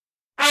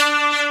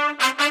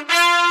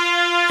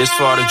It's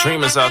for all the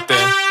dreamers out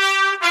there.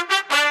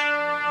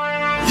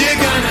 You're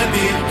gonna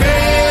be great.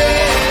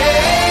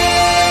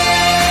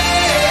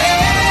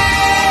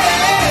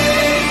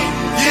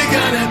 You're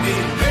gonna be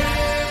great.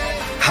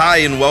 Hi,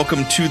 and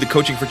welcome to the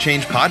Coaching for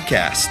Change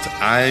podcast.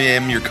 I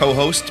am your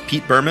co-host,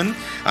 Pete Berman.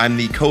 I'm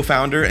the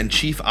co-founder and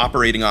chief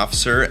operating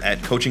officer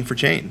at Coaching for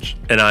Change.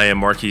 And I am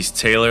Marquis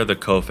Taylor, the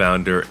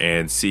co-founder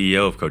and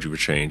CEO of Coaching for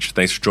Change.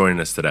 Thanks for joining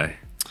us today.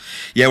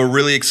 Yeah, we're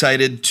really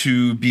excited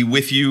to be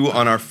with you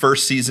on our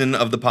first season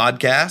of the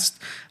podcast,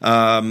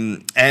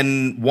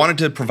 and wanted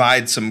to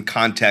provide some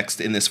context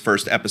in this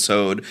first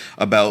episode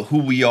about who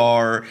we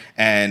are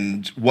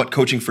and what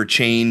Coaching for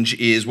Change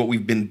is, what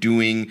we've been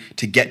doing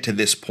to get to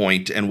this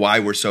point, and why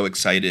we're so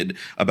excited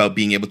about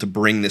being able to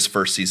bring this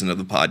first season of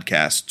the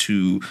podcast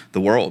to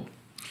the world.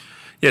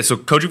 Yeah, so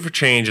Coaching for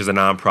Change is a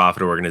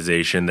nonprofit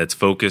organization that's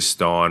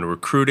focused on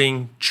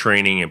recruiting,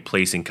 training, and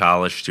placing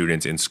college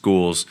students in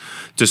schools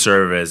to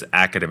serve as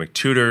academic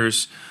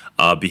tutors,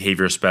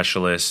 behavior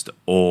specialists,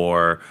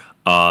 or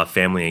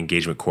family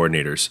engagement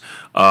coordinators.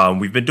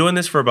 We've been doing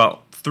this for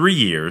about 3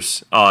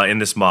 years in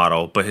this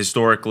model, but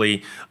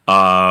historically,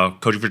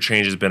 Coaching for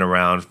Change has been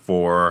around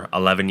for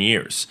 11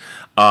 years.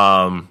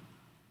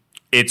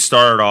 It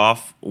started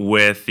off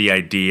with the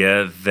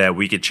idea that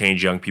we could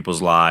change young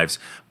people's lives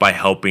by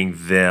helping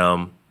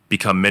them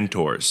become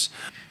mentors.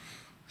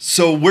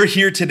 So we're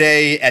here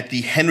today at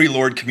the Henry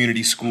Lord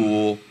Community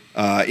School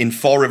in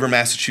Fall River,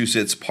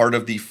 Massachusetts, part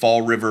of the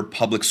Fall River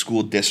Public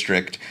School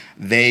District.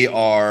 They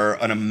are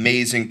an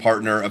amazing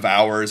partner of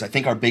ours. I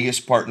think our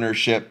biggest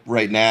partnership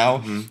right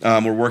now.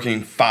 Mm-hmm. We're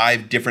working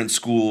 5 different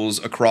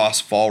schools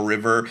across Fall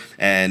River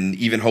and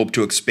even hope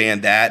to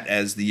expand that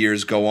as the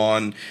years go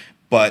on.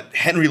 But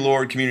Henry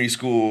Lord Community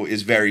School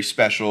is very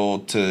special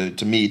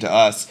to me, to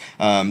us.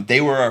 They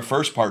were our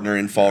first partner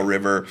in Fall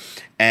River,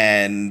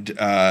 and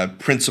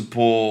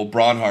Principal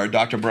Bronhard,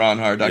 Dr.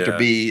 Bronhard, Dr.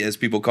 B, as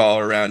people call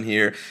her around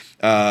here,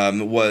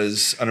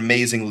 was an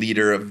amazing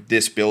leader of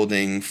this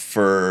building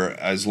for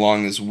as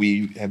long as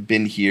we have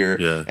been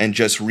here, and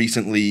just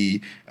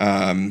recently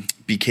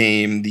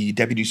became the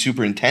deputy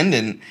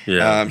superintendent.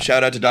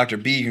 Shout out to Dr.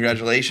 B,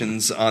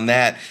 congratulations on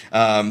that.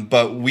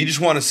 But we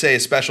just want to say a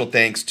special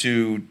thanks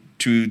to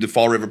the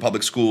Fall River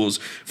Public Schools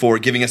for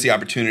giving us the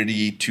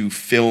opportunity to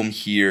film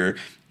here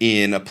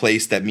in a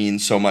place that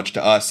means so much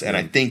to us. And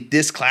I think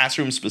this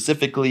classroom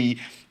specifically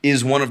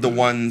is one of the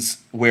ones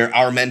where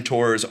our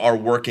mentors are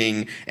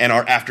working and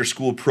our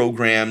after-school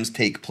programs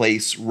take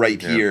place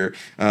right here.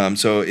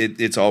 So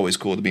it's always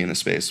cool to be in this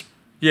space.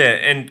 Yeah,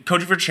 and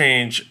Coaching for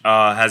Change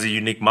has a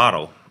unique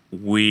model.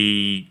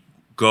 We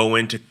go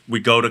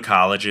to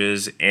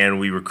colleges and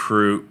we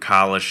recruit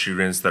college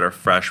students that are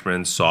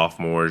freshmen,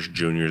 sophomores,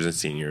 juniors, and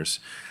seniors.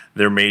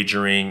 They're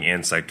majoring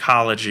in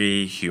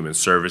psychology, human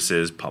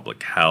services,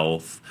 public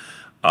health,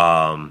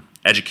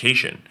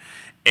 education.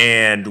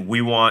 And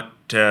we want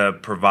to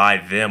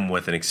provide them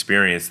with an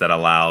experience that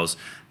allows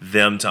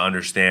them to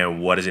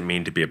understand what does it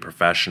mean to be a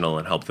professional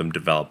and help them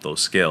develop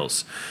those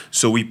skills.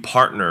 So we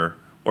partner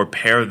or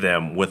pair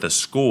them with a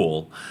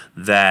school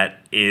that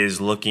is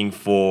looking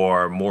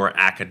for more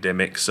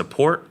academic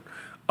support.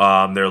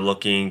 They're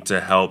looking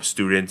to help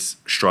students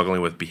struggling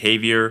with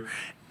behavior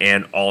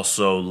and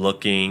also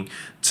looking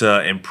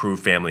to improve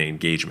family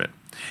engagement.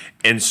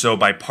 And so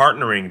by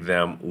partnering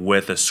them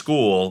with a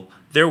school,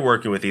 they're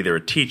working with either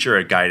a teacher,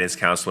 a guidance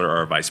counselor,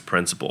 or a vice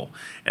principal.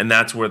 And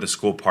that's where the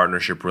school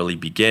partnership really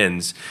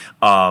begins.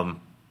 And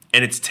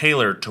it's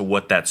tailored to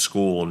what that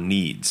school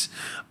needs.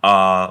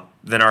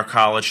 Then our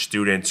college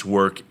students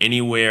work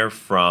anywhere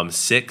from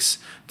 6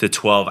 to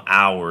 12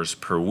 hours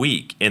per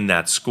week in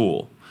that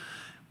school.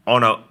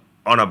 On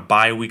a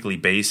bi-weekly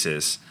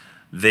basis,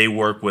 they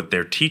work with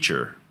their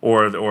teacher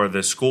or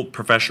the school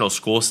professional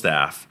school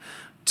staff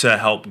to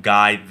help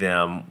guide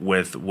them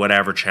with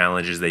whatever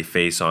challenges they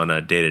face on a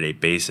day-to-day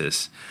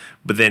basis.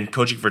 But then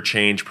Coaching for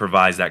Change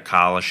provides that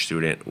college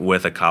student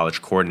with a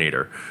college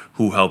coordinator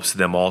who helps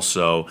them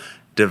also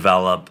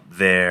develop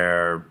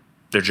their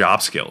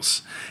job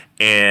skills.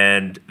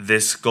 And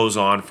this goes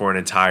on for an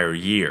entire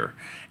year.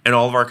 And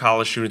all of our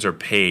college students are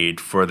paid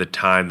for the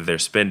time that they're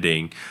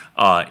spending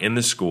in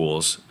the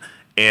schools.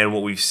 And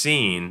what we've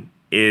seen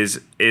is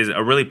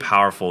a really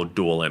powerful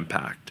dual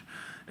impact.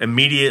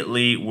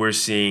 Immediately, we're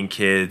seeing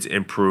kids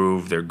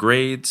improve their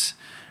grades,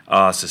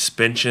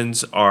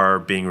 suspensions are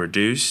being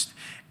reduced,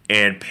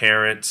 and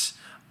parents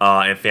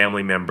and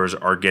family members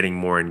are getting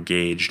more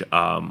engaged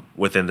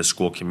within the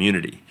school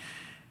community.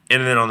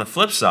 And then on the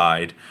flip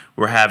side,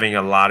 we're having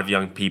a lot of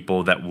young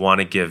people that want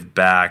to give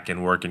back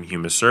and work in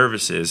human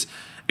services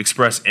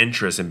express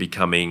interest in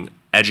becoming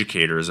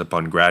educators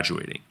upon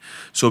graduating.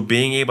 So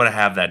being able to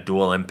have that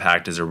dual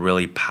impact is a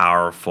really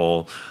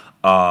powerful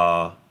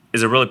impact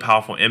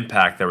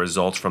that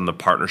results from the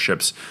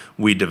partnerships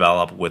we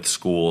develop with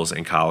schools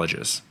and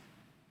colleges.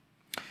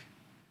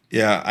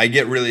 Yeah, I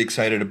get really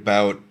excited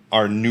about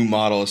our new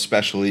model,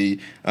 especially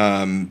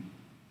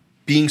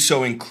being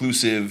so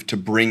inclusive to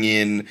bring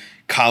in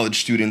college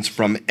students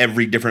from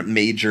every different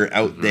major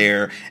out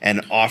there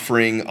and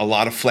offering a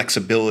lot of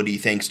flexibility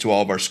thanks to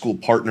all of our school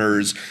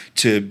partners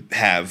to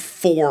have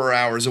 4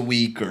 hours a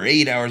week or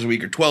 8 hours a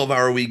week or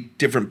 12-hour a week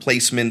different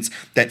placements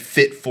that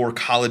fit for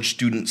college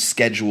student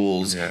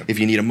schedules. Yeah. If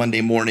you need a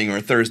Monday morning or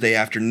a Thursday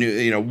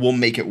afternoon, we'll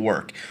make it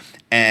work.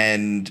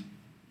 And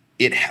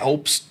it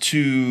helps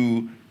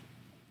to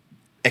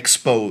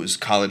expose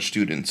college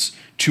students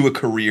to a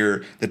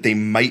career that they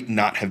might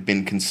not have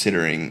been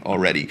considering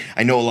already.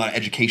 I know a lot of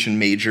education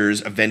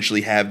majors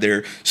eventually have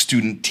their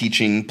student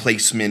teaching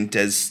placement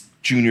as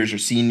juniors or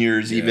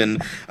seniors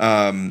even.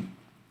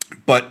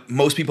 But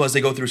most people, as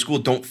they go through school,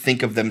 don't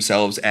think of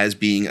themselves as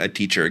being a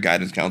teacher, a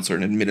guidance counselor,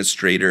 an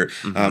administrator,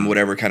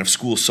 whatever kind of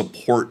school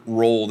support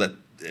role that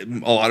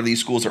a lot of these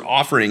schools are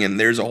offering, and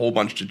there's a whole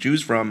bunch to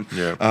choose from.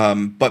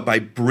 But by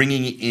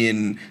bringing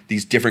in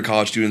these different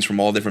college students from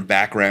all different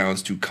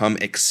backgrounds to come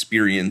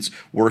experience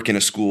work in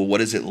a school,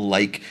 what is it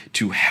like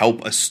to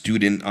help a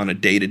student on a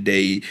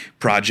day-to-day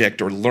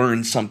project or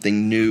learn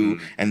something new,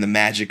 and the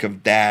magic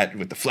of that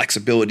with the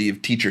flexibility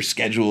of teacher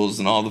schedules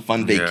and all the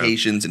fun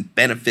vacations and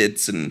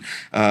benefits, and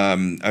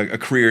a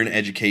career in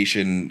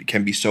education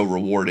can be so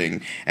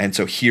rewarding. And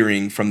so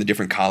hearing from the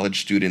different college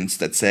students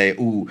that say,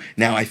 ooh,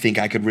 now I think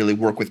I could really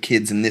work with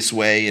kids in this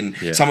way, and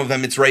some of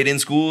them it's right in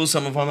school,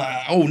 some of them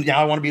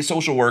now I want to be a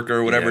social worker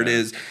or whatever it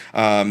is.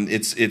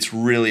 It's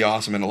really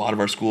awesome, and a lot of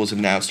our schools have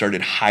now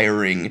started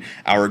hiring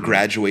our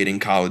graduating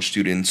college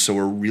students, so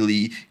we're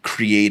really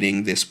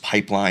creating this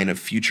pipeline of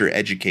future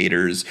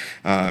educators,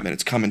 and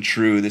it's coming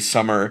true this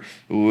summer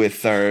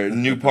with our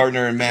new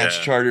partner in Matt's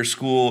charter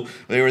school.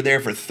 They were there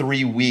for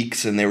 3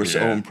 weeks, and they were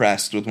so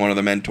impressed with one of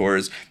the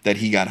mentors that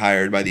he got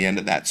hired by the end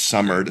of that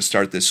summer to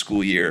start this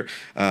school year,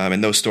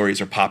 and those stories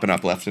are popping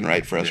up left and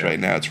right for us right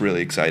now. It's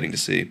really exciting to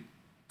see.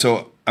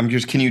 So I'm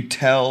curious, can you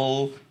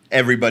tell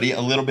everybody a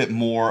little bit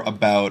more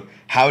about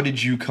how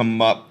did you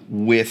come up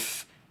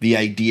with the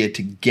idea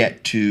to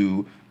get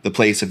to the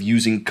place of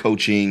using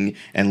coaching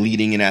and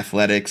leading in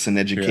athletics and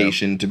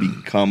education to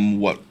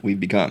become what we've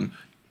become?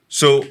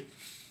 So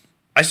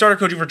I started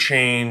Coaching for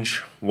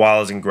Change while I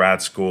was in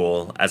grad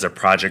school as a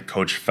project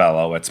coach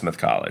fellow at Smith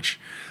College.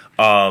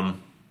 That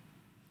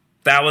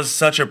was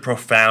such a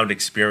profound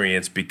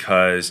experience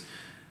because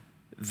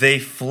they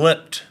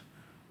flipped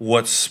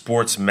what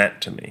sports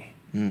meant to me.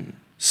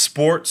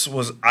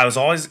 I was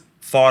always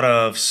thought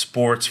of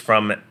sports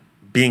from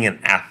being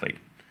an athlete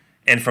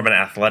and from an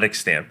athletic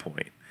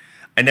standpoint.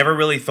 I never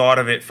really thought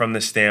of it from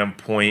the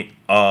standpoint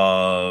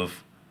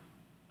of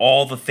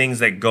all the things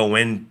that go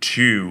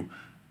into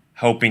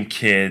helping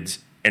kids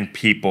and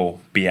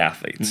people be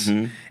athletes.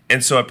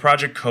 And so at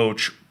Project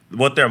Coach,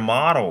 what their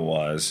model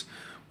was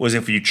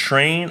if you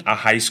train a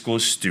high school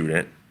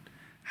student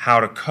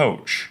how to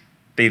coach,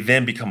 they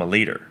then become a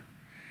leader.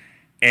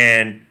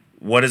 And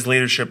what does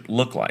leadership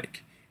look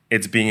like?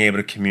 It's being able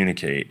to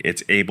communicate.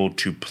 It's able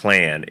to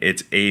plan.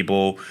 It's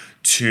able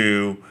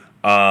to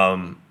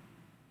have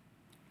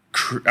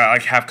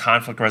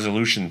conflict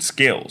resolution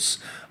skills.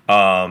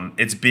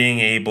 It's being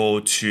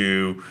able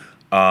to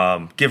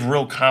give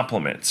real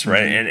compliments,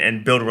 right?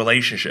 And build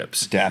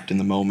relationships. Adapt in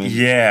the moment.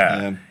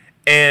 Yeah.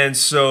 And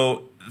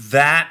so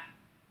that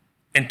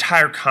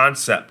entire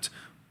concept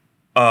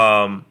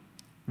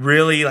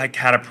really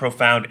had a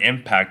profound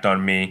impact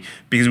on me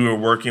because we were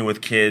working with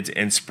kids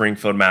in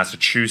Springfield,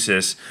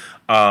 Massachusetts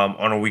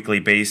on a weekly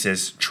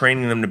basis,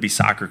 training them to be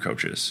soccer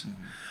coaches.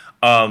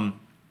 But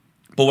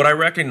what I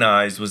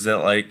recognized was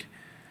that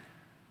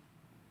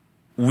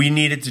we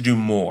needed to do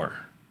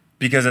more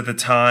because at the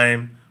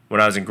time when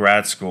I was in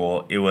grad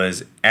school, it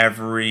was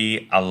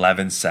every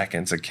 11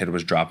 seconds a kid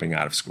was dropping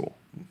out of school.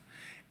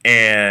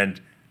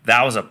 And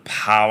that was a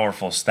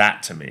powerful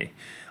stat to me.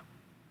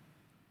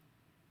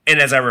 And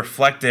as I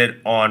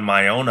reflected on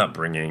my own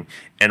upbringing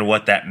and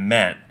what that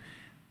meant,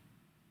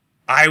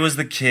 I was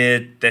the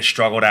kid that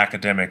struggled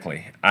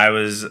academically. I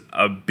was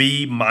a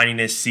B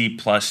minus C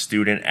plus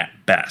student at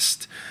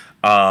best.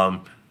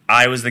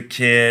 I was the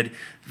kid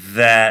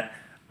that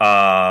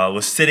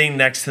was sitting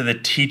next to the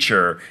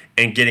teacher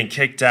and getting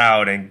kicked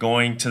out and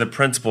going to the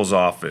principal's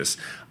office.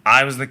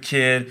 I was the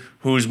kid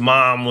whose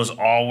mom was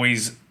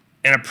always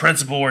in a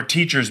principal or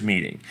teacher's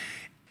meeting.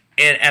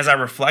 And as I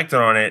reflected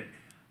on it,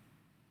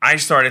 I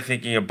started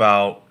thinking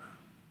about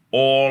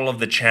all of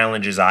the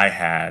challenges I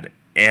had,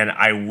 and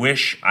I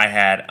wish I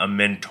had a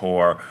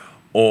mentor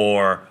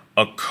or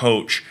a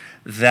coach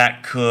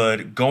that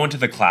could go into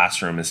the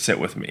classroom and sit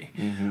with me.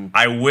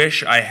 I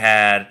wish I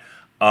had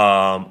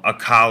a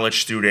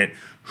college student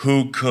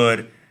who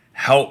could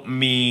help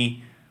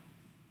me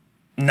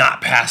not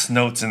pass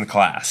notes in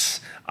class.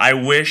 I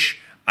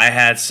wish I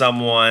had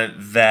someone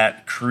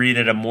that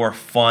created a more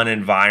fun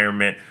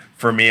environment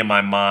for me and my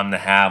mom to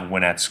have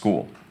when at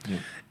school.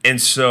 And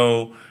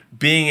so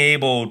being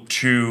able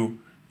to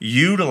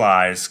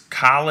utilize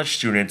college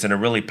students in a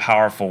really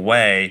powerful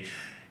way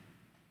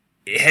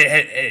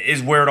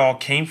is where it all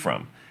came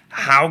from.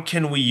 How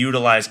can we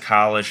utilize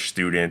college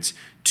students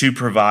to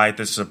provide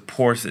the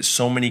support that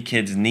so many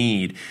kids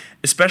need,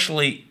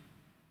 especially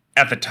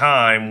at the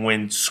time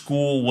when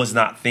school was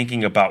not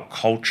thinking about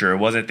culture, it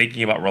wasn't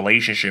thinking about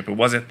relationship, it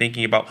wasn't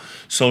thinking about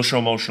social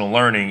emotional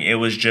learning. It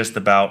was just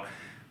about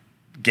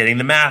getting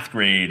the math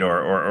grade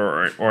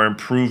or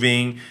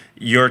improving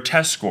your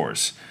test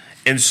scores.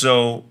 And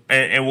so,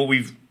 and what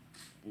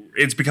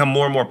it's become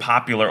more and more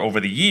popular over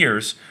the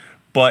years,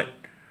 but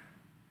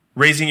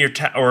raising your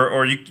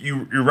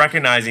you're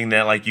recognizing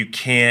that like you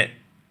can't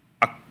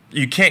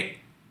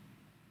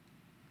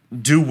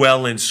do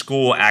well in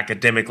school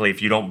academically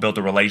if you don't build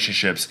the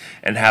relationships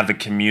and have the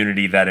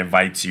community that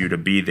invites you to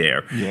be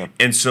there. Yeah.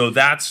 And so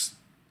that's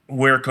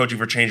where Coaching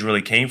for Change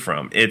really came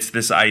from. It's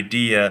this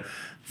idea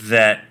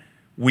that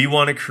we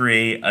want to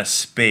create a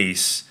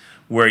space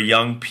where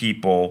young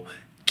people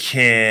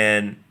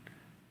can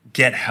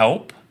get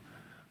help.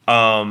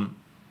 They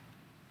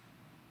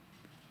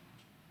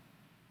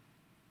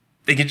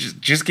can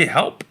just get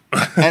help.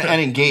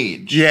 and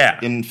engage. Yeah.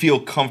 And feel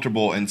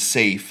comfortable and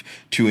safe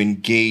to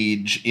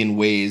engage in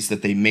ways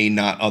that they may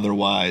not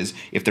otherwise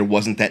if there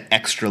wasn't that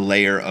extra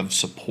layer of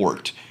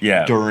support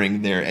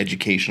during their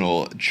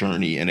educational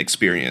journey and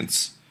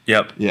experience.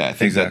 Yep. Yeah, I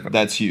think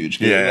that's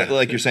huge. Yeah.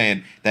 Like you're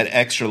saying, that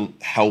extra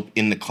help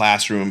in the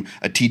classroom,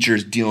 a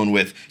teacher's dealing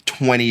with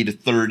 20 to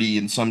 30,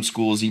 in some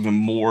schools even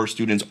more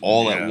students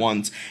all at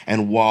once.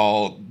 And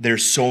while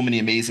there's so many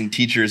amazing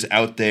teachers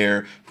out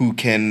there who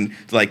can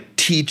like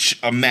teach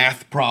a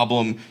math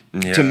problem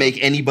to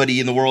make anybody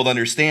in the world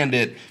understand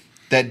it,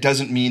 that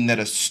doesn't mean that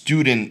a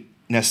student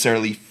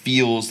necessarily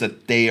feels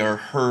that they are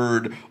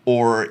heard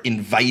or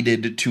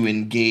invited to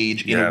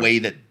engage in a way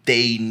that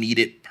they need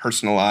it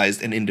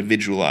personalized and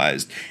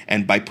individualized.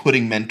 And by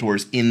putting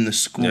mentors in the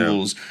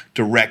schools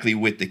directly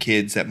with the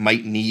kids that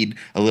might need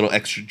a little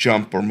extra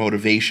jump or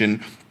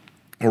motivation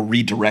or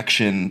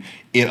redirection,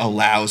 it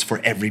allows for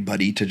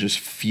everybody to just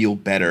feel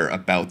better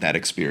about that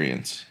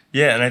experience.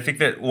 Yeah, and I think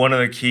that one of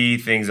the key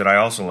things that I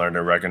also learned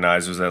to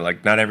recognize was that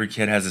like not every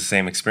kid has the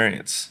same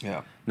experience.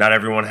 Yeah. Not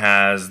everyone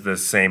has the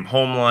same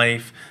home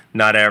life.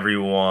 Not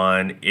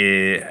everyone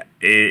has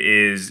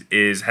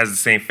the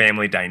same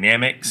family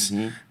dynamics.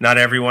 Mm-hmm. Not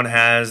everyone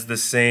has the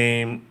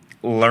same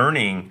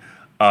learning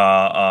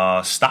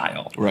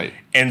style. Right.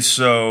 And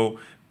so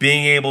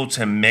being able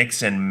to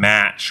mix and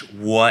match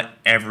what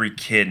every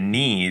kid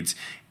needs,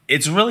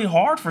 it's really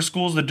hard for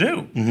schools to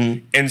do.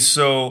 Mm-hmm. And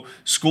so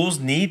schools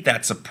need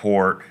that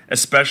support,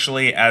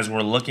 especially as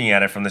we're looking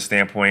at it from the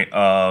standpoint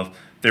of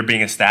there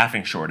being a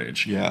staffing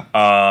shortage,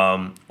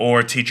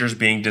 or teachers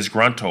being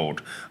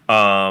disgruntled,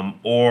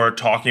 or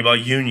talking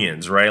about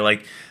unions, right?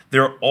 Like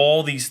there are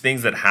all these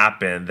things that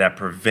happen that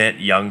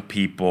prevent young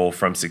people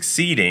from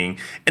succeeding,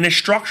 and it's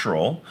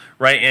structural,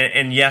 right?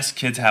 And yes,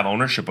 kids have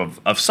ownership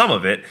of some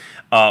of it,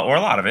 or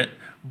a lot of it,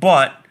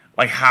 but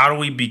like how do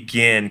we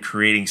begin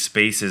creating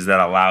spaces that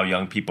allow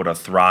young people to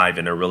thrive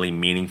in a really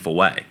meaningful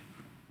way?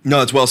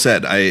 No, it's well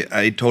said.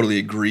 I totally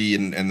agree,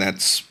 and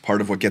that's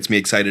part of what gets me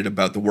excited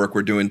about the work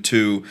we're doing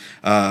too.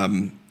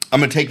 I'm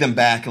going to take them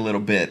back a little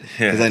bit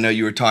because I know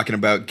you were talking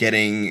about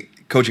getting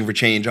Coaching for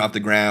Change off the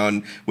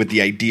ground with the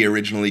idea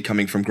originally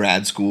coming from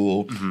grad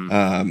school.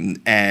 Mm-hmm.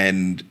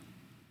 And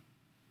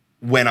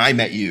when I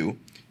met you,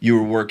 you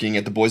were working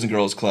at the Boys and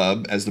Girls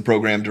Club as the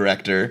program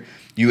director.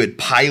 You had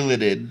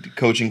piloted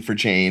Coaching for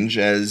Change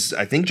as,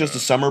 I think, just a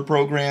summer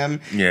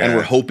program, and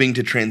we're hoping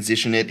to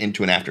transition it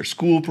into an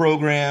after-school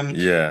program.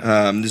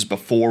 This is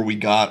before we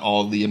got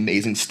all the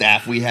amazing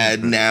staff we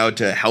had now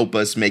to help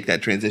us make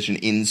that transition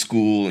in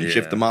school and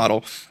shift the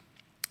model.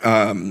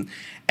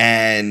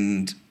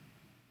 And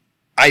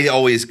I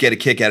always get a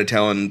kick out of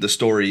telling the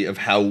story of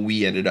how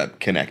we ended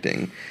up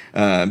connecting,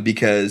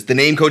 because the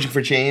name Coaching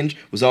for Change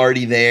was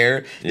already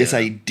there. This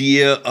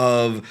idea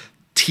of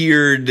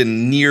tiered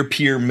and near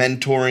peer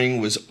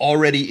mentoring was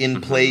already in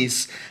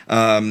place,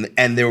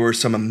 and there were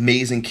some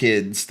amazing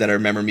kids that I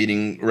remember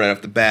meeting right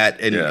off the bat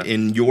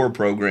in your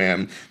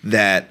program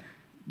that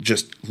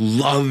just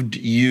loved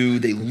you.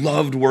 They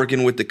loved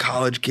working with the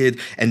college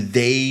kids, and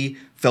they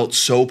felt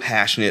so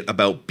passionate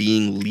about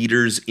being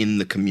leaders in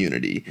the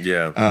community.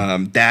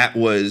 That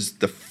was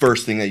the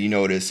first thing that you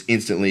notice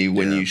instantly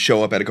when you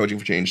show up at a Coaching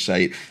for Change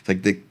site. It's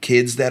like the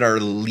kids that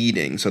are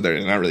leading, so they're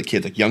not really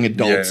kids, like young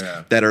adults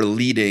that are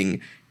leading,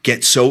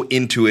 get so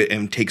into it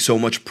and take so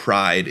much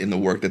pride in the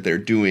work that they're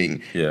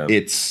doing.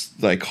 It's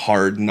like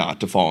hard not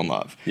to fall in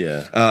love.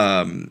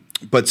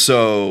 But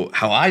so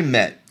how I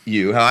met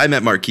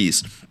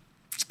Marquis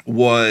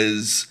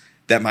was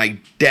that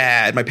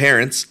my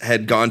parents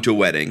had gone to a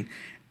wedding,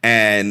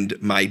 and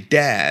my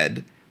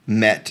dad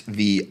met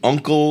the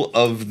uncle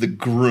of the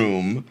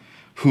groom,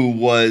 who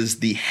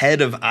was the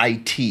head of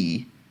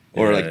IT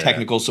or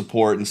technical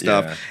support and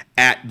stuff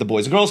at the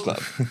Boys and Girls Club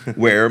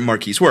where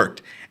Marquis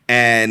worked.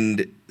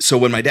 And So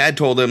when my dad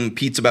told him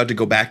Pete's about to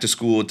go back to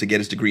school to get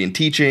his degree in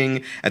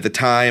teaching, at the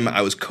time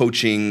I was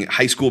coaching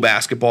high school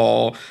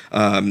basketball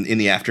in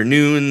the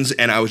afternoons,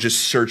 and I was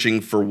just searching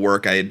for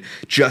work. I had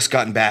just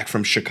gotten back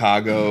from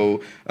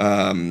Chicago,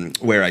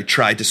 where I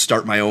tried to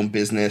start my own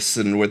business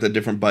and with a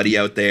different buddy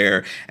out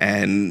there,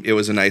 and it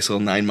was a nice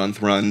little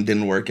 9-month run.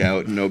 Didn't work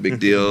out, no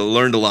big deal.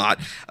 Learned a lot,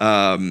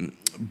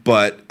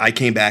 but I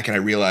came back and I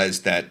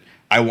realized that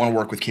I want to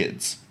work with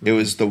kids. It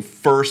was the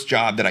first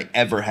job that I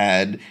ever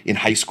had in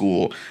high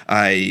school.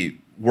 I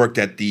worked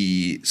at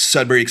the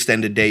Sudbury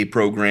Extended Day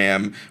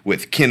program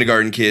with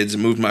kindergarten kids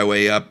and moved my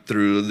way up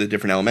through the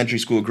different elementary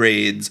school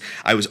grades.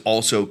 I was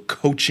also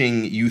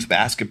coaching youth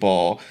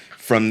basketball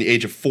from the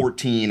age of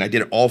 14. I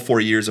did it all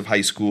 4 years of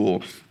high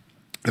school.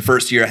 The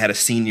first year I had a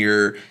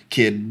senior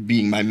kid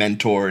being my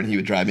mentor, and he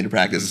would drive me to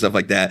practice and stuff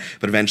like that.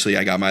 But eventually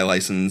I got my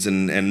license,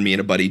 and me and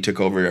a buddy took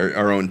over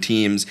our own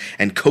teams.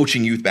 And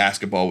coaching youth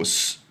basketball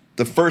was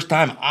the first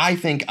time I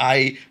think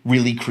I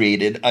really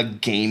created a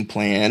game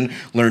plan,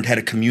 learned how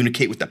to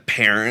communicate with the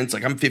parents.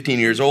 Like, I'm 15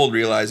 years old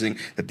realizing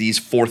that these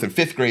 4th and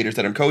 5th graders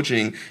that I'm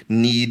coaching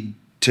need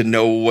to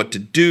know what to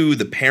do.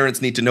 The parents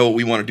need to know what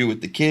we want to do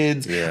with the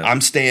kids. Yeah.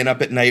 I'm staying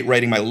up at night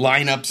writing my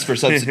lineups for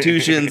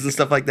substitutions and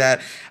stuff like that.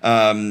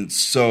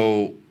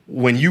 So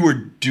when you were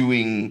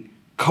doing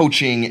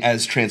coaching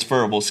as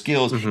transferable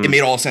skills, it made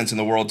all sense in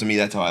the world to me.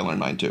 That's how I learned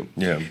mine too.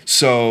 Yeah.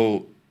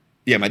 So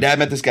yeah, my dad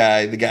met this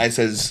guy. The guy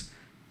says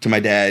to my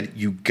dad,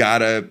 "You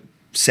gotta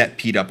set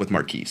Pete up with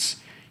Marquis.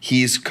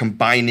 He's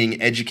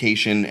combining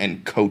education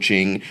and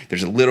coaching.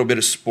 There's a little bit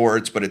of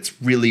sports, but it's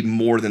really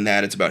more than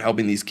that. It's about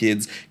helping these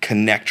kids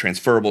connect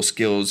transferable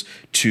skills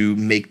to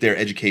make their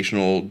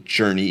educational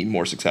journey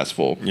more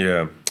successful.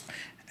 Yeah.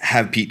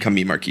 Have Pete come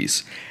meet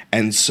Marquis."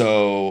 And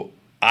so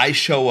I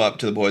show up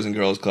to the Boys and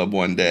Girls Club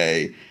one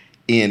day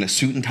in a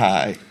suit and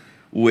tie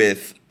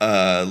with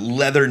a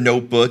leather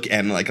notebook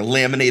and like a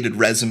laminated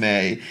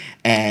resume,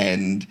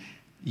 and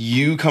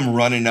you come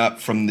running up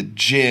from the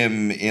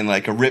gym in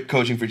like a ripped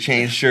Coaching for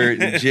Change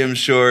shirt and gym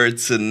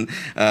shorts, and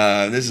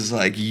this is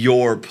like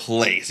your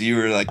place. You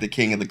were like the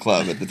king of the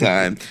club at the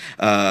time.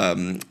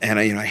 And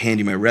I hand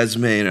you my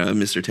resume,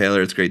 Mr.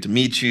 Taylor, it's great to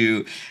meet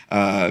you.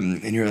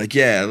 And you're like,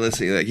 yeah,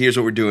 listen, like, here's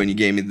what we're doing. You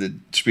gave me the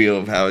spiel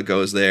of how it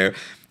goes there.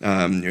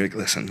 You're like,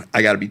 listen,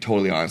 I got to be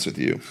totally honest with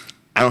you.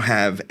 I don't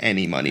have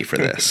any money for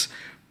this,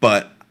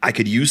 but I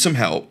could use some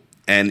help.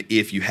 And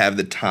if you have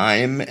the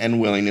time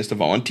and willingness to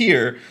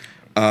volunteer,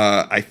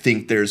 I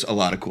think there's a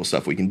lot of cool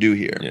stuff we can do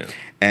here. Yeah.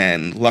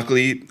 And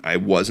luckily, I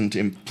wasn't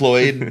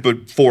employed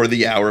before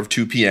the hour of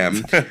 2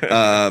 p.m.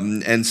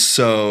 And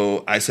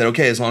so I said,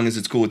 okay, as long as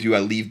it's cool with you, I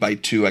leave by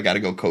 2. I got to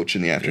go coach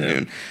in the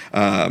afternoon.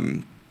 Yeah.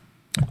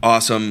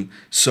 Awesome.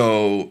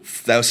 So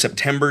that was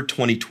September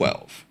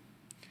 2012.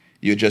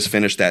 You had just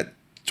finished that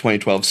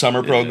 2012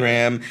 summer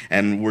program,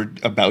 and we're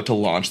about to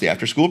launch the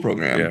after-school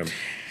program. Yeah.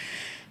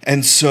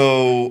 And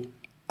so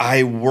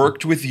I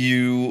worked with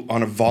you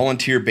on a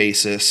volunteer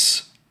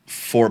basis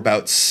for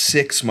about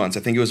 6 months. I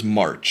think it was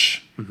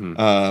March.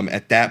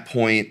 At that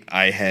point,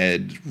 I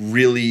had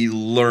really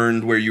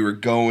learned where you were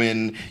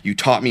going. You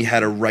taught me how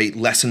to write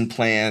lesson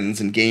plans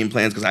and game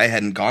plans, because I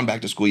hadn't gone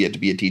back to school yet to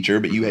be a teacher,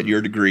 but you had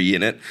your degree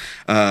in it.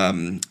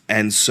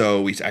 And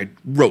so I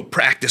wrote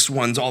practice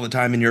ones all the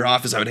time in your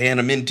office. I would hand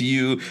them in to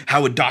you.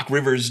 How would Doc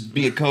Rivers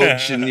be a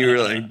coach? And you were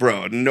like,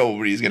 bro,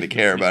 nobody's going to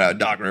care about how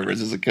Doc Rivers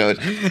is a coach.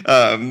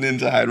 And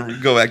so I had to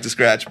go back to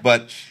scratch.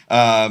 But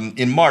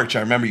in March, I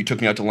remember you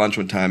took me out to lunch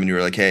one time, and you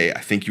were like, hey,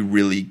 I think you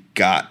really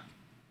got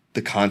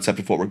the concept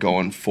of what we're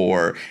going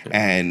for,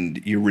 and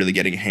you're really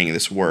getting a hang of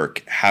this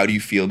work. How do you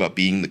feel about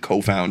being the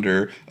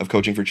co-founder of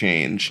Coaching for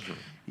Change?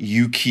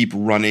 You keep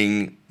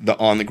running the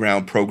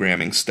on-the-ground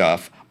programming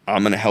stuff.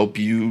 I'm going to help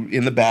you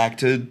in the back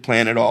to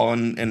plan it all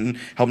and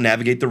help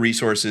navigate the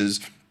resources,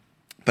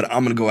 but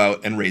I'm going to go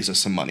out and raise us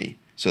some money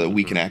so that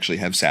we can actually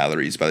have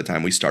salaries by the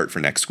time we start for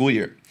next school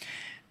year.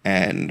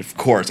 And of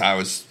course, I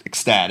was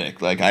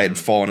ecstatic. Like, I had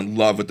fallen in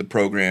love with the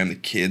program. The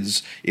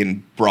kids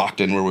in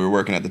Brockton, where we were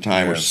working at the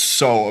time, were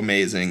so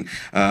amazing,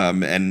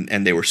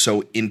 and they were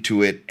so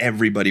into it.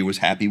 Everybody was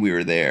happy we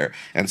were there,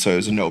 and so it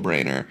was a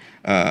no-brainer.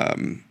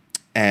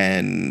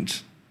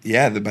 And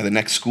yeah, by the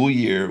next school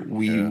year,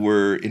 we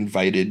were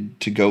invited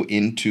to go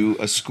into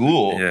a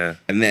school,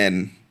 and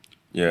then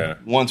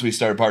once we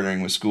started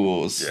partnering with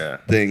schools,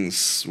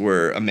 things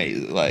were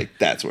amazing. Like,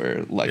 that's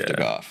where life took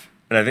off.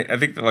 And I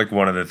think that, like,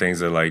 one of the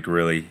things that, like,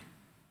 really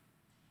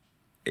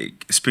it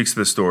speaks to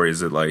the story is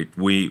that, like,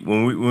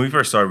 when we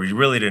first started, we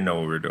really didn't know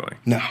what we were doing.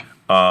 No.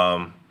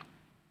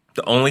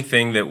 The only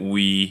thing that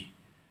we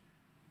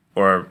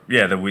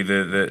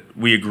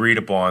agreed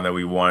upon that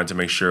we wanted to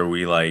make sure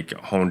we, like,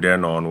 honed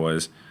in on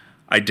was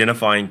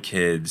identifying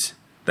kids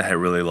that had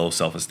really low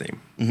self-esteem.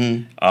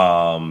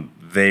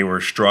 They were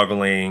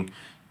struggling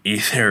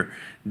either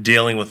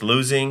dealing with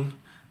losing,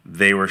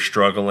 they were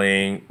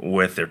struggling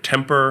with their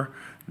temper,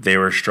 they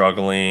were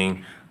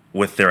struggling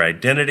with their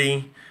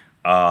identity.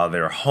 They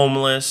were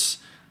homeless.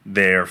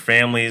 Their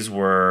families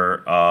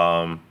were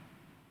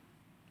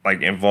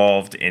like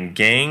involved in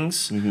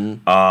gangs,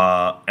 and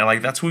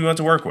like that's who we went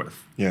to work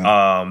with.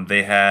 Yeah.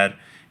 They had,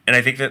 and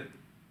I think that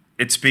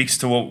it speaks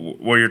to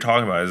what you're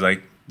talking about is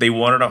like they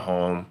wanted a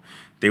home,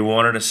 they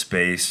wanted a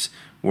space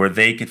where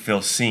they could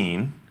feel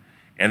seen,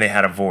 and they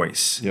had a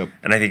voice. Yep.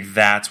 And I think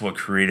that's what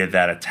created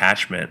that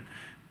attachment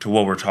to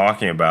what we're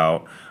talking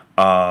about.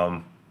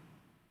 And,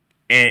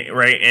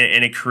 right,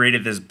 and it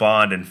created this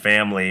bond and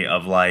family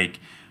of like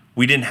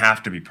we didn't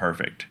have to be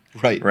perfect.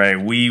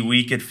 Right.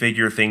 We could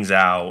figure things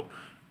out.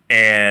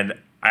 And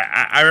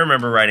I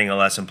remember writing a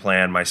lesson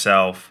plan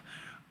myself.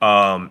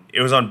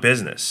 It was on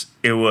business.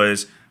 It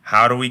was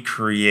how do we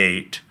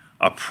create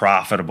a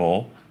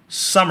profitable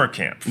summer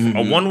camp,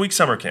 a 1-week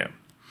summer camp.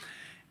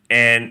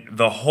 And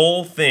the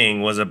whole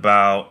thing was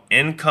about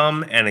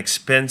income and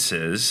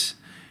expenses.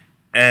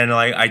 And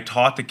like I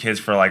taught the kids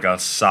for like a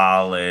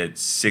solid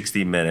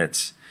 60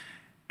 minutes.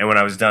 And when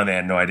I was done, they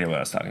had no idea what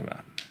I was talking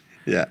about.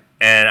 Yeah.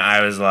 And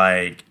I was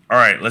like, all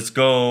right, let's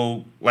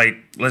go like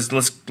let's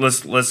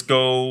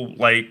go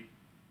like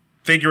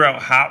figure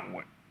out how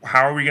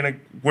are we gonna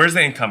where's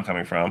the income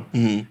coming from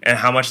and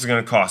how much is it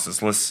gonna cost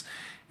us.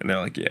 And they're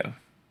like, yeah,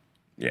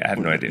 I have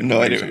no idea. No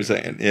idea what you're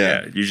saying.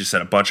 Yeah. You just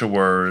said a bunch of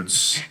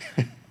words.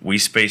 We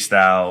spaced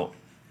out,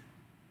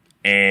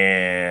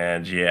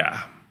 and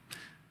yeah.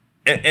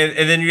 And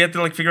then you have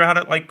to like figure out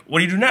how to like what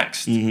do you do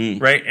next,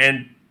 right?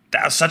 And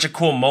that was such a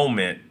cool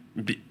moment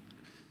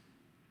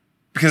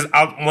because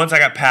once I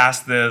got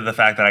past the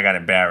fact that I got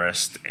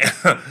embarrassed,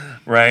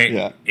 right?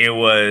 Yeah. It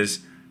was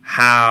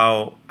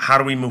how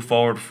do we move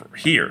forward from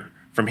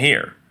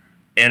here,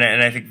 and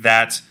I think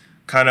that's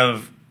kind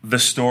of the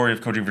story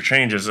of Coaching for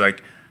Change is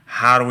like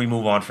how do we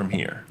move on from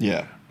here?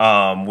 Yeah.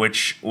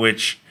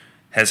 Which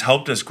has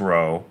helped us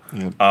grow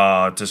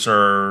to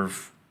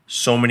serve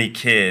so many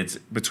kids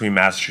between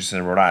Massachusetts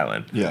and Rhode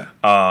Island. Yeah.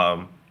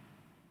 But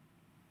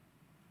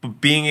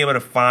being able to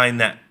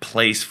find that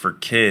place for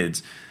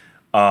kids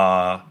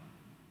to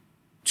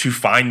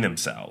find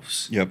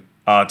themselves. Yep.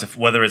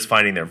 Whether it's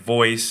finding their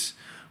voice,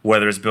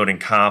 whether it's building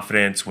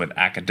confidence with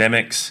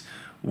academics,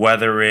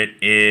 whether it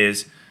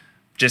is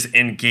just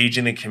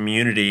engaging the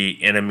community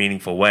in a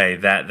meaningful way.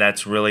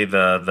 That's really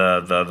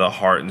the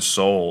heart and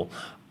soul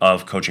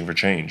of Coaching for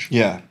Change.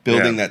 Yeah,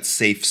 building that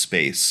safe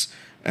space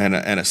and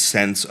a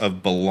sense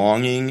of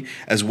belonging,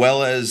 as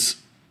well as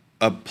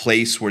a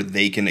place where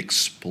they can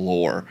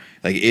explore.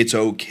 Like it's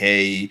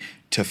okay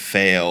to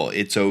fail.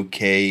 It's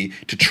okay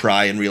to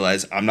try and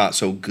realize I'm not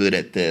so good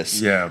at this.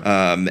 Yeah.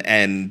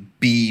 And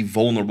be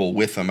vulnerable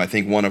with them. I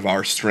think one of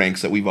our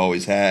strengths that we've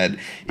always had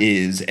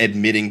is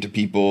admitting to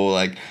people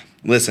like,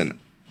 listen,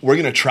 we're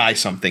going to try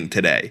something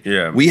today.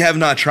 Yeah. We have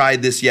not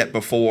tried this yet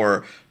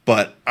before,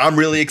 but I'm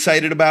really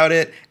excited about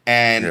it.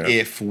 And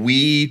if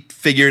we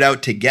figure it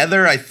out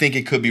together, I think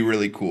it could be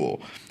really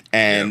cool.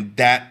 And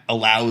that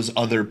allows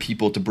other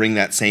people to bring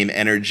that same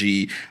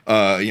energy.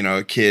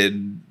 A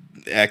kid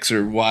X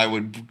or Y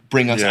would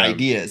bring us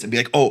ideas and be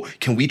like, oh,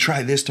 can we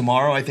try this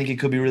tomorrow? I think it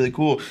could be really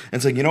cool. And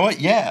it's like, you know what?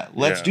 Yeah,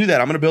 let's do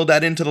that. I'm going to build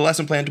that into the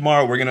lesson plan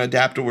tomorrow. We're going to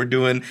adapt what we're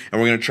doing,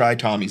 and we're going to try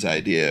Tommy's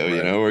idea.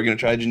 Right. We're going to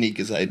try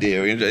Janika's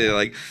idea. We're going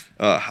to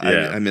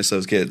I miss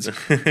those kids.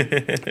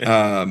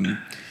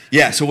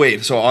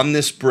 So on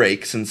this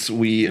break, since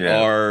we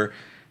are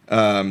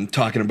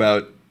talking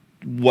about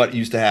what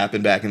used to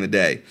happen back in the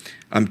day,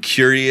 I'm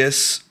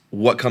curious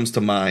what comes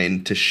to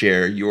mind to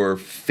share your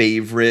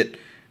favorite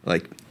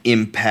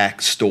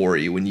impact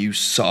story when you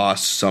saw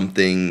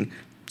something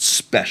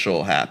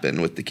special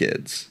happen with the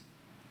kids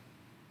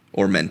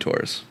or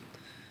mentors.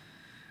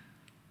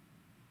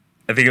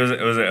 I think it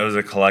was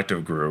a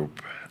collective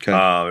group. Okay.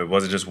 It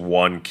wasn't just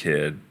one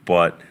kid,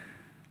 but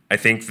I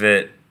think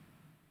that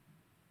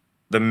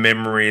the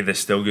memory that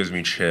still gives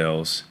me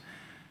chills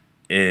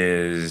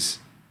is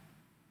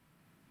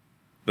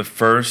the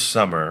first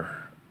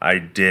summer I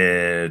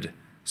did.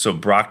 So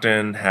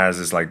Brockton has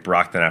this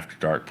Brockton After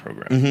Dark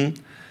program.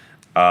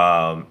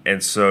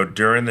 And so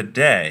during the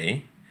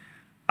day,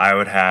 I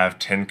would have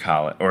 10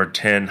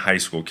 high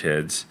school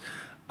kids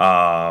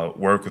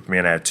work with me,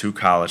 and I had 2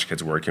 college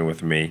kids working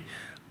with me.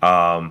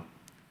 And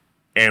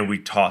we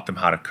taught them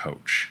how to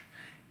coach.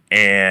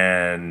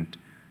 And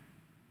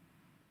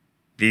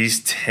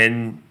these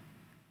 10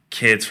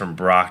 kids from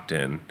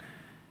Brockton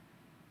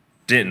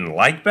didn't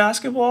like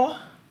basketball,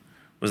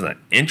 was not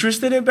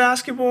interested in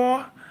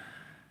basketball.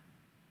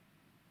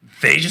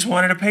 They just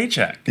wanted a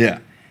paycheck. Yeah.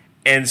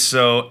 And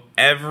so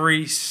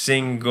every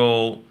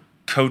single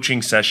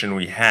coaching session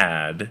we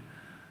had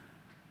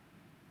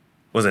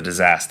was a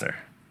disaster,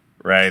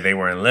 right? They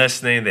weren't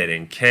listening. They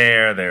didn't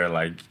care. They were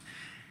like...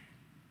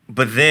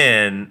 But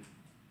then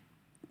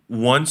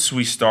once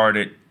we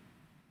started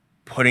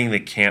putting the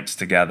camps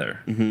together,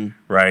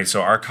 right?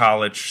 So our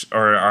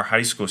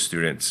high school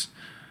students,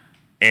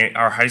 and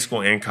our high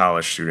school and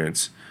college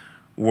students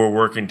were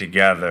working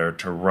together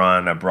to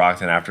run a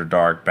Brockton After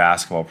Dark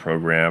basketball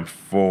program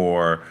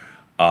for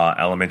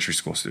elementary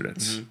school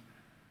students.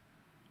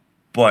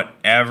 But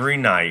every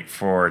night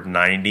for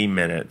 90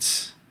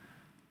 minutes,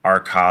 our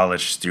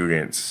college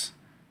students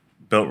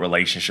built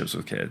relationships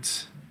with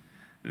kids.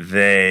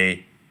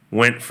 they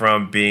went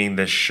from being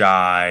the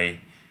shy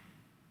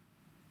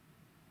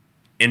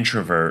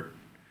introvert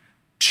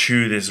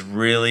to this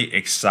really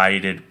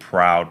excited,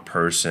 proud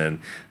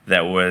person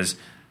that was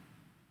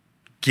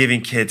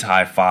giving kids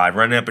high five,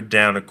 running up and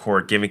down the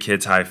court, giving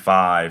kids high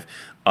five,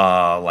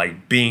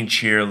 like being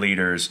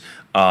cheerleaders,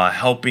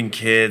 helping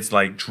kids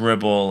like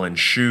dribble and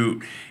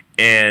shoot,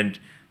 and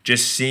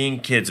just seeing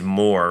kids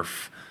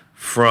morph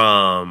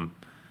from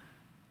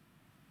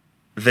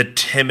the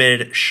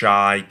timid,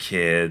 shy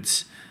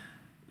kids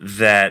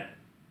that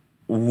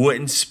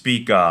wouldn't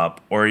speak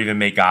up or even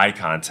make eye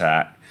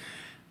contact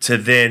to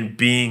then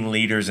being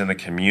leaders in the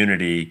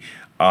community.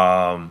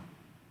 And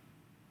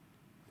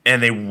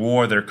they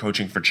wore their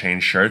Coaching for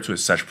Change shirts with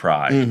such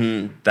pride.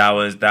 Mm-hmm. That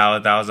was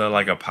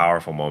a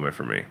powerful moment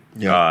for me.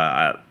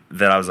 Yeah.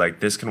 That I was like,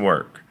 this can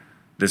work.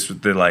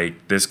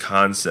 This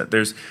concept.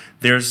 There's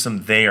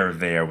some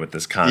there with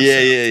this concept.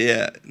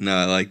 Yeah. No,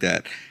 I like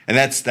that, and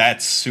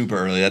that's super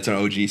early. That's an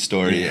OG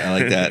story. Yeah. I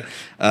like that.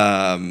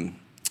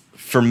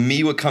 For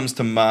me, what comes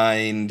to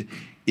mind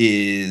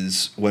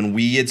is when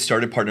we had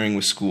started partnering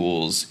with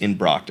schools in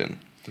Brockton.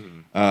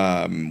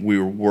 We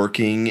were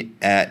working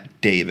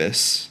at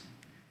Davis.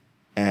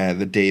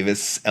 The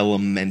Davis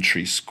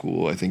Elementary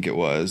School, I think it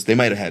was. They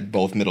might have had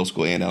both middle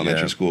school and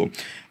elementary school.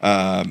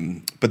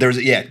 But there was,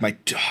 my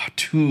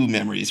two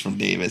memories from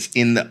Davis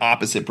in the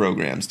opposite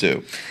programs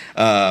too.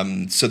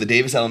 So the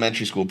Davis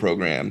Elementary School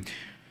program,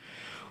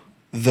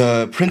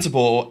 the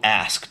principal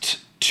asked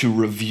to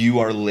review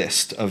our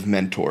list of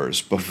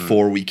mentors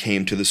before we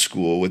came to the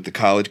school with the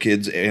college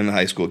kids and the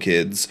high school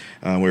kids.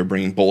 We were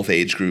bringing both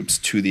age groups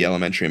to the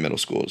elementary and middle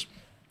schools.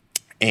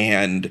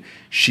 And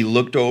she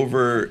looked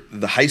over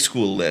the high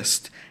school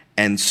list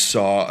and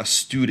saw a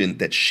student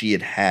that she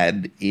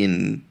had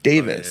in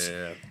Davis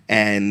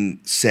and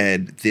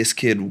said, this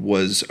kid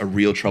was a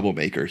real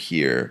troublemaker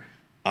here.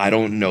 I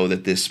don't know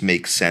that this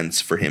makes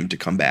sense for him to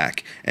come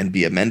back and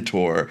be a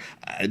mentor.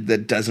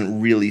 That doesn't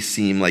really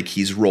seem like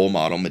he's role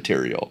model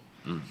material.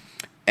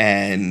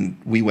 And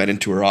we went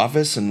into her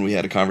office and we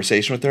had a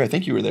conversation with her. I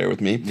think you were there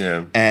with me.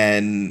 Yeah.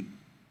 And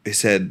they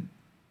said,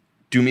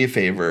 do me a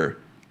favor.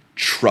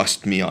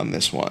 Trust me on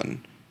this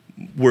one.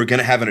 We're going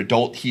to have an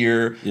adult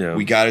here. Yeah.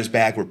 We got his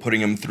back. We're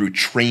putting him through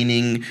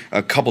training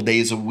a couple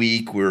days a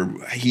week where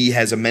he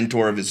has a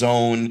mentor of his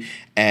own.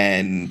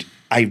 And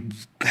I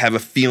have a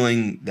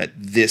feeling that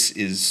this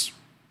is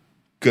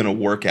going to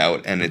work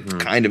out. And it's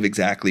kind of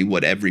exactly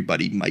what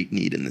everybody might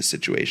need in this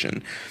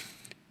situation.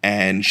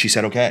 And she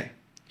said, okay.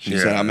 She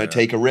said, I'm going to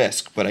take a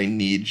risk, but I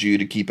need you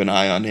to keep an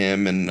eye on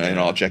him and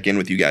I'll check in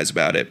with you guys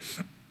about it.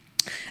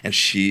 And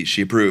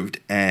she approved.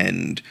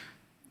 And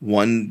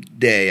one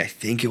day, I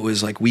think it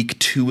was like week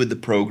 2 of the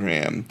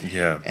program.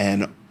 Yeah.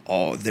 And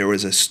there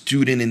was a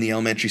student in the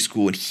elementary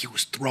school, and he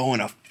was throwing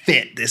a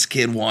fit. This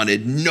kid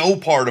wanted no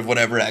part of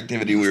whatever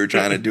activity we were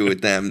trying to do with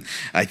them.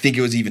 I think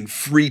it was even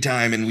free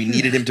time, and we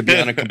needed him to be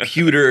on a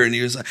computer. And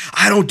he was like,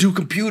 I don't do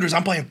computers.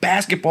 I'm playing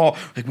basketball.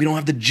 Like, we don't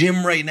have the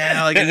gym right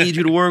now. Like, I need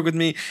you to work with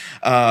me.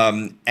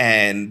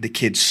 And the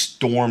kid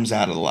storms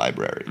out of the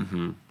library.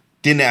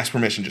 Didn't ask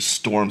permission, just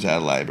storms out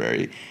of the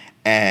library.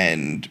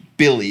 And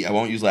Billy, I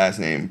won't use last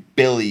name,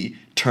 Billy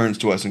turns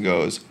to us and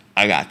goes,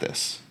 I got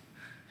this.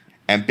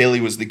 And Billy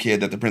was the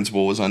kid that the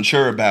principal was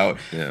unsure about.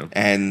 Yeah.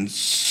 And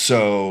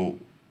so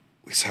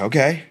we said,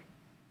 okay,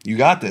 you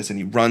got this. And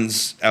he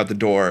runs out the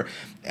door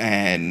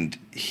and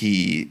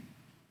he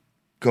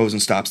goes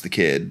and stops the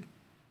kid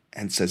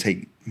and says,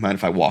 hey, mind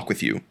if I walk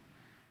with you?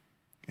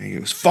 And he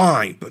goes,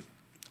 fine, but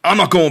I'm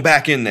not going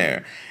back in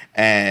there.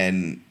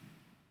 And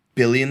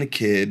Billy and the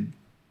kid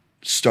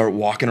start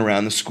walking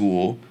around the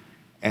school.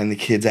 And the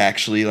kid's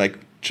actually like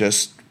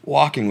just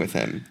walking with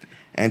him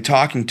and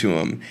talking to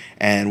him.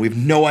 And we have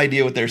no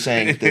idea what they're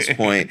saying at this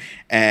point.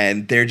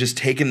 And they're just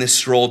taking this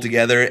stroll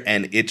together.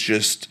 And it's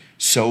just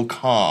so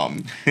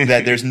calm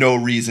that there's no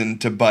reason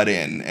to butt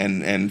in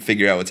and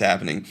figure out what's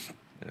happening.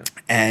 Yeah.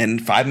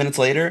 And 5 minutes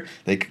later,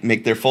 they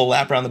make their full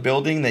lap around the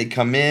building. They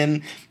come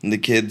in and the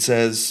kid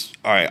says,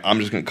 all right,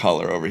 I'm just going to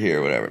color over here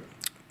or whatever.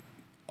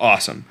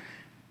 Awesome.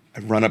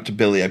 I run up to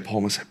Billy. I pull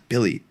him and say,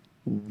 Billy,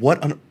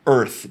 what on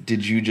earth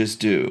did you just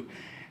do?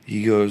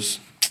 He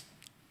goes,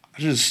 I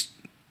just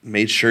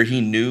made sure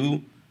he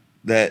knew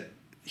that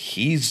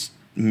he's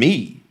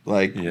me.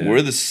 Like,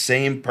 we're the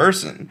same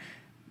person.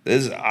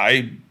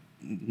 I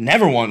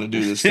never wanted to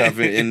do this stuff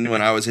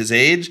when I was his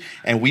age,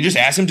 and we just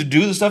asked him to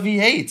do the stuff he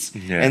hates.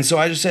 Yeah. And so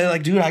I just said,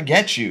 like, dude, I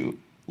get you.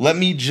 Let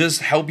me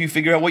just help you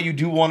figure out what you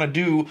do want to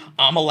do.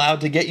 I'm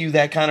allowed to get you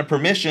that kind of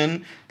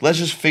permission. Let's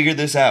just figure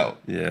this out.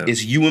 Yeah.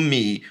 It's you and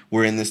me.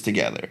 We're in this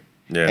together.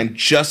 Yeah. And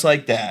just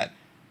like that,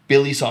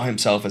 Billy saw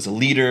himself as a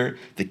leader.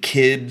 The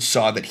kid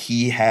saw that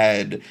he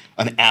had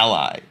an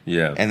ally.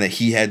 Yeah. And that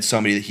he had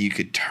somebody that he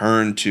could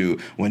turn to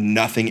when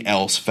nothing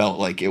else felt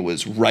like it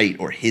was right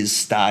or his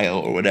style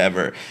or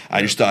whatever.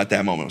 I just thought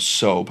that moment was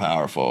so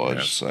powerful. I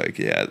was just like,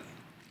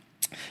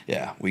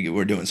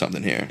 we're doing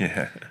something here.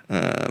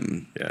 Yeah.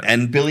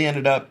 And Billy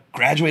ended up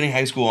graduating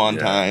high school on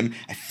time.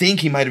 I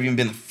think he might have even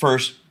been the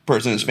first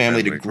person in his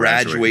family to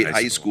graduate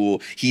high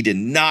school. He did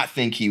not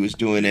think he was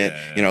doing it.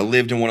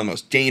 Lived in one of the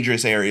most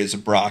dangerous areas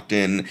of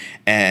Brockton,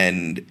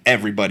 and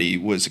everybody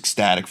was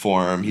ecstatic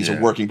for him. He's a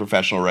working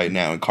professional right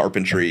now in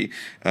carpentry.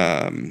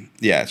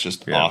 It's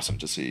just awesome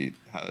to see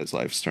how his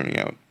life's turning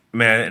out.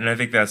 Man, and I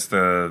think this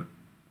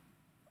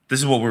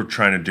is what we're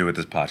trying to do with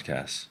this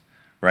podcast,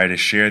 right? Is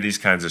share these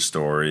kinds of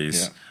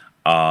stories.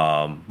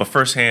 But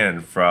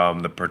firsthand from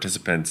the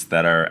participants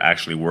that are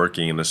actually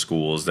working in the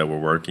schools that we're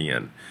working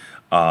in.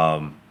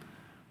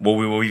 What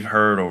we've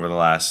heard over the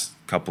last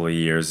couple of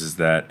years is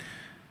that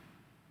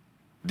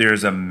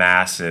there's a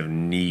massive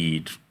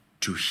need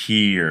to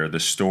hear the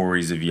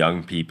stories of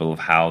young people of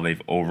how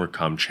they've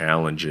overcome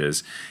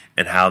challenges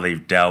and how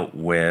they've dealt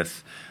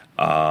with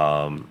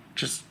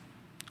just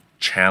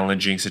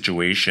challenging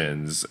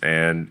situations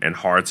and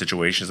hard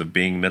situations of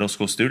being middle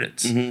school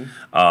students.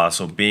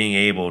 So being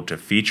able to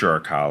feature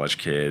our college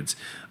kids,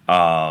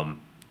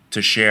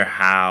 to share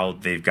how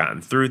they've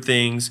gotten through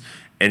things,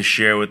 and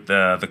share with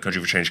the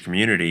Coaching for Change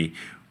community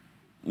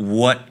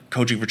what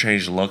Coaching for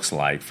Change looks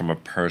like from a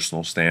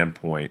personal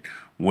standpoint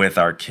with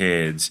our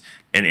kids,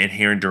 and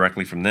hearing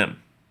directly from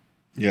them.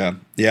 Yeah,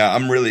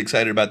 I'm really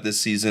excited about this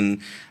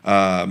season.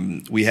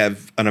 We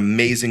have an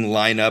amazing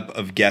lineup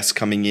of guests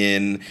coming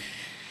in.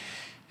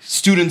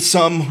 Students,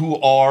 some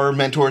who are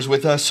mentors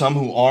with us, some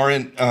who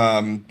aren't.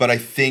 But I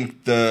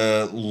think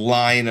the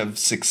line of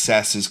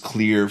success is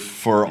clear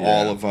for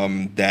all of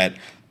them, that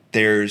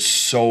there's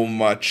so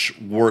much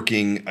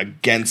working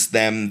against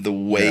them, the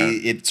way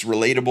it's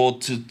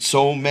relatable to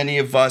so many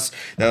of us,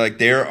 that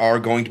there are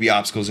going to be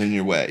obstacles in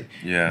your way.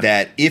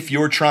 That if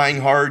you're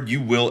trying hard,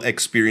 you will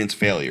experience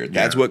failure.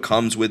 That's what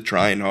comes with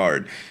trying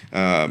hard.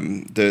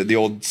 The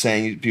old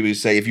saying people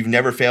say, if you've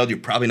never failed, you're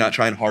probably not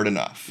trying hard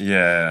enough.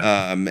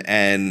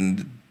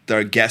 And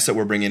the guests that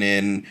we're bringing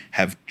in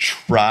have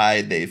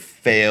tried, they've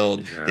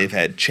failed, they've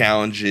had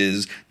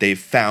challenges, they've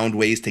found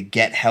ways to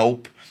get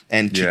help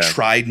and to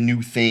try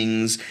new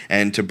things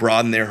and to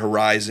broaden their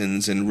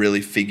horizons and really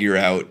figure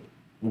out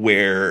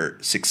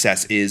where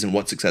success is and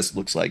what success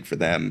looks like for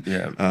them.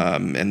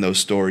 And those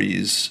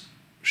stories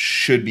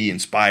should be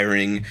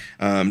inspiring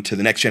to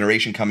the next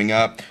generation coming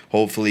up.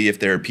 Hopefully, if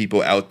there are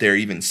people out there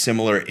even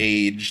similar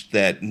age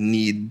that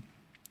need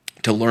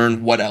to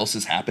learn what else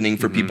is happening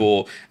for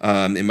people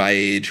in my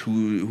age,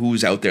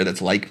 who's out there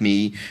that's like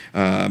me,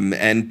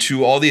 and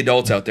to all the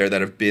adults out there that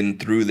have been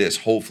through this,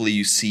 hopefully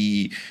you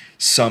see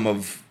some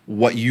of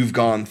what you've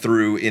gone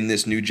through in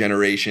this new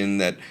generation,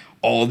 that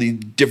all the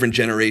different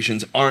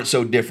generations aren't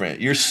so different.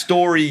 Your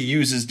story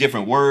uses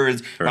different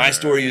words. My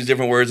story uses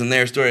different words than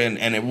their story,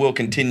 and it will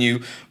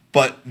continue.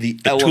 But the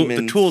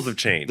tools have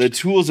changed. The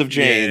tools have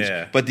changed,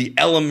 but the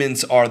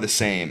elements are the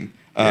same.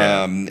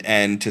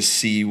 And to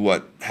see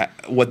what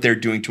they're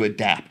doing to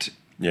adapt,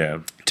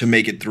 to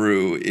make it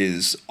through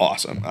is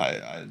awesome.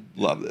 I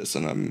love this,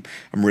 and I'm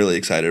really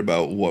excited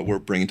about what we're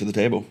bringing to the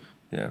table.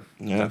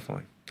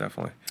 Definitely.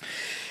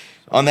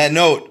 On that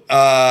note,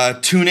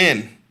 tune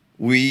in.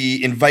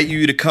 We invite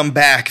you to come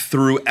back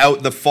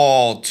throughout the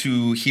fall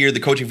to hear the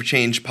Coaching for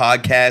Change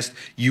podcast.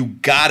 You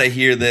gotta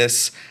hear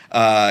this.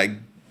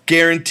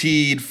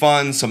 Guaranteed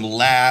fun, some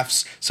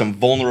laughs, some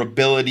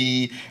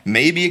vulnerability,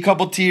 maybe a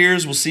couple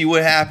tears. We'll see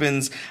what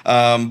happens.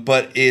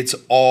 But it's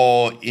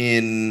all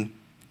in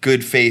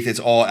good faith. It's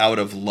all out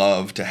of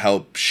love to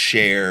help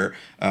share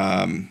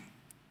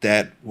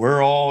that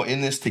we're all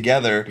in this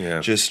together,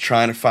 just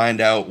trying to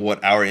find out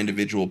what our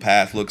individual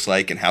path looks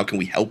like and how can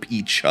we help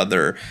each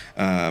other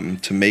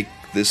to make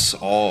this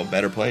all a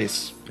better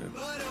place.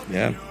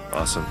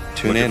 Awesome.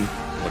 Tune in.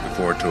 Looking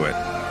forward to it.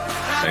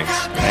 Thanks.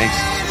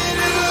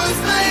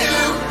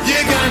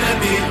 You're gonna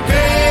be great.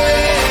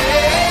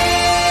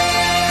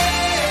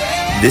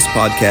 This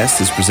podcast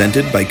is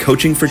presented by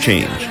Coaching for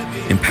Change,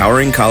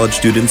 empowering college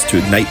students to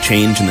ignite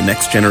change in the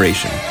next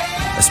generation.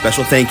 A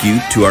special thank you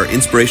to our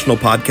inspirational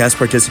podcast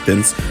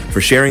participants for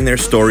sharing their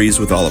stories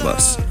with all of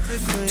us.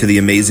 To the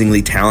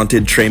amazingly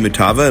talented Trey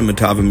Mutava and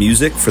Mutava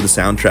Music for the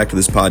soundtrack to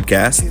this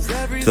podcast.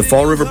 To the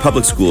Fall River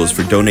Public Schools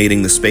for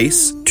donating the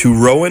space. To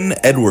Rowan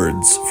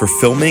Edwards for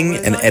filming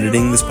and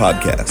editing this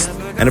podcast.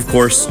 And of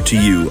course, to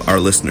you, our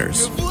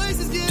listeners.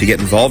 To get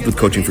involved with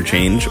Coaching for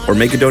Change or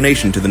make a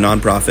donation to the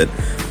nonprofit,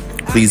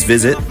 please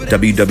visit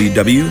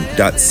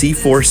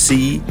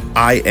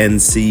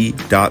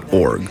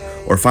www.c4cinc.org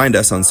or find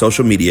us on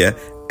social media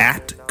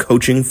at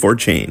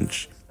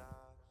Coaching4Change.